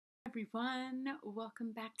Everyone,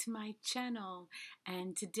 welcome back to my channel,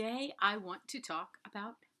 and today I want to talk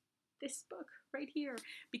about this book right here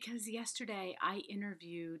because yesterday I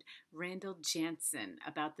interviewed Randall Jansen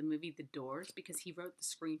about the movie The Doors because he wrote the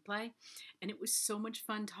screenplay, and it was so much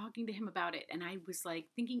fun talking to him about it. And I was like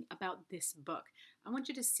thinking about this book. I want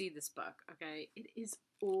you to see this book. Okay, it is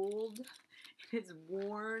old, it is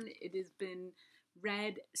worn, it has been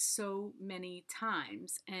read so many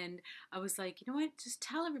times, and I was like, you know what, just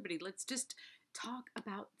tell everybody, let's just talk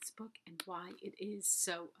about this book and why it is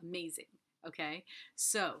so amazing. Okay,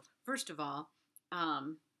 so first of all,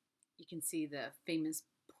 you can see the famous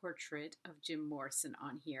portrait of Jim Morrison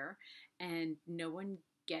on here, and no one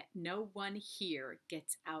here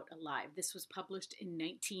gets out alive. This was published in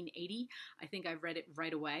 1980. I think I read it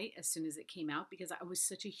right away as soon as it came out because I was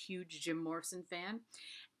such a huge Jim Morrison fan.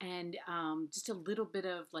 And just a little bit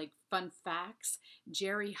of like fun facts.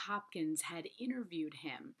 Jerry Hopkins had interviewed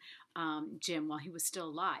him, Jim, while he was still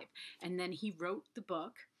alive. And then he wrote the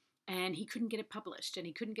book and he couldn't get it published. And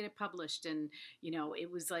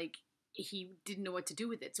it was like he didn't know what to do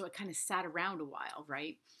with it. So it kind of sat around a while,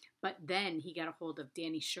 right? But then he got a hold of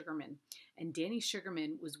Danny Sugarman. And Danny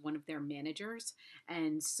Sugarman was one of their managers.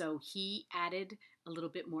 And so he added a little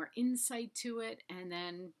bit more insight to it. And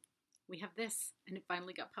then we have this, and it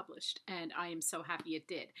finally got published, and I am so happy it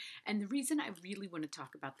did. And the reason I really want to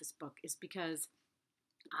talk about this book is because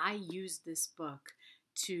I used this book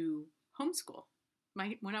to homeschool.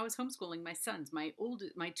 When I was homeschooling my sons, my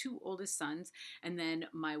two oldest sons, and then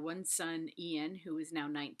my one son Ian, who is now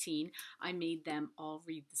 19, I made them all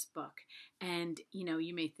read this book. And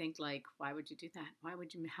you may think like, why would you do that? Why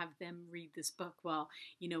would you have them read this book? Well,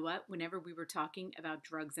 you know what? Whenever we were talking about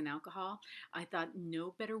drugs and alcohol, I thought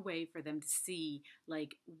no better way for them to see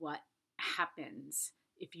like what happens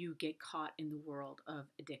if you get caught in the world of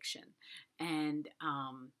addiction. And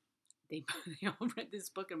they they all read this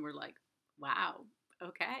book and were like, wow.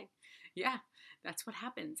 Okay. Yeah, that's what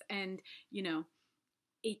happens. And,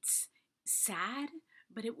 it's sad,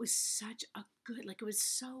 but it was such a good, like, it was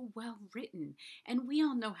so well written. And we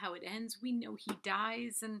all know how it ends. We know he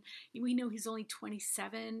dies, and we know he's only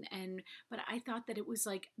 27. But I thought that it was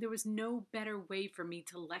like, there was no better way for me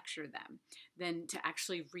to lecture them than to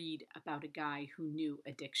actually read about a guy who knew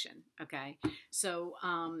addiction. Okay. So,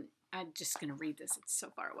 I'm just going to read this. It's so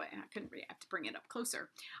far away. I couldn't read. I have to bring it up closer.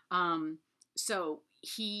 So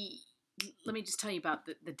let me just tell you about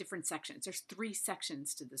the different sections. There's 3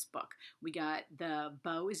 sections to this book. We got the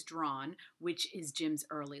bow is drawn, which is Jim's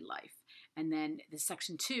early life. And then the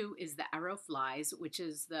section 2 is the arrow flies, which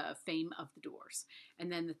is the fame of the Doors.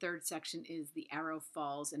 And then the 3rd section is the arrow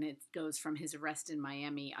falls, and it goes from his arrest in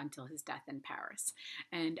Miami until his death in Paris.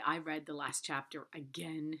 And I read the last chapter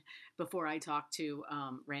again before I talked to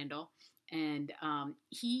Randall. And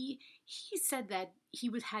he said that he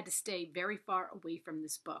had to stay very far away from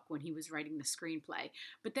this book when he was writing the screenplay.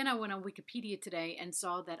 But then I went on Wikipedia today and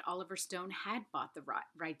saw that Oliver Stone had bought the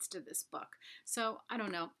rights to this book. So I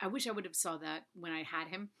don't know. I wish I would have saw that when I had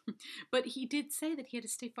him. But he did say that he had to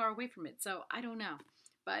stay far away from it. So I don't know.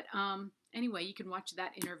 But anyway, you can watch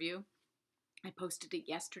that interview. I posted it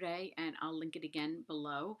yesterday, and I'll link it again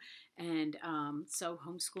below. And so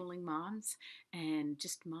homeschooling moms and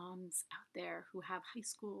just moms out there who have high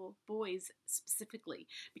school boys specifically,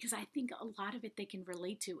 because I think a lot of it they can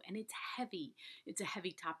relate to, and it's heavy. It's a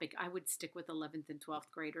heavy topic. I would stick with 11th and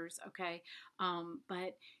 12th graders, okay?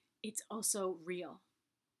 But it's also real.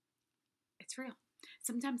 It's real.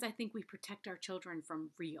 Sometimes I think we protect our children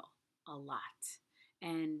from real a lot.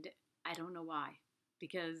 And I don't know why,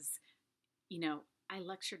 because I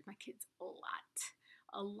lectured my kids a lot.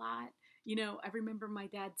 I remember my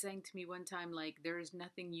dad saying to me one time, like, there is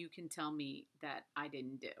nothing you can tell me that I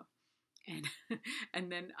didn't do. And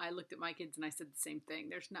and then I looked at my kids and I said the same thing.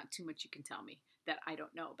 There's not too much you can tell me that I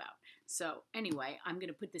don't know about. So anyway, I'm going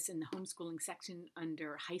to put this in the homeschooling section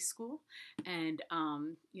under high school. And,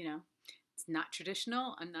 it's not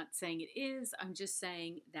traditional. I'm not saying it is. I'm just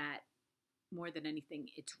saying that more than anything,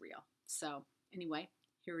 it's real. So anyway,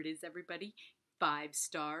 here it is, everybody. 5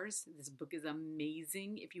 stars. This book is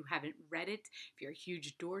amazing. If you haven't read it, if you're a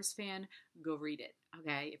huge Doors fan, go read it,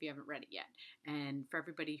 okay, if you haven't read it yet. And for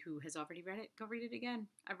everybody who has already read it, go read it again.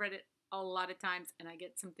 I've read it a lot of times, and I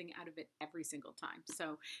get something out of it every single time.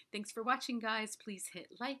 So thanks for watching, guys. Please hit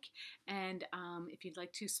like, and if you'd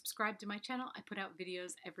like to subscribe to my channel, I put out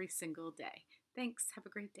videos every single day. Thanks. Have a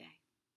great day.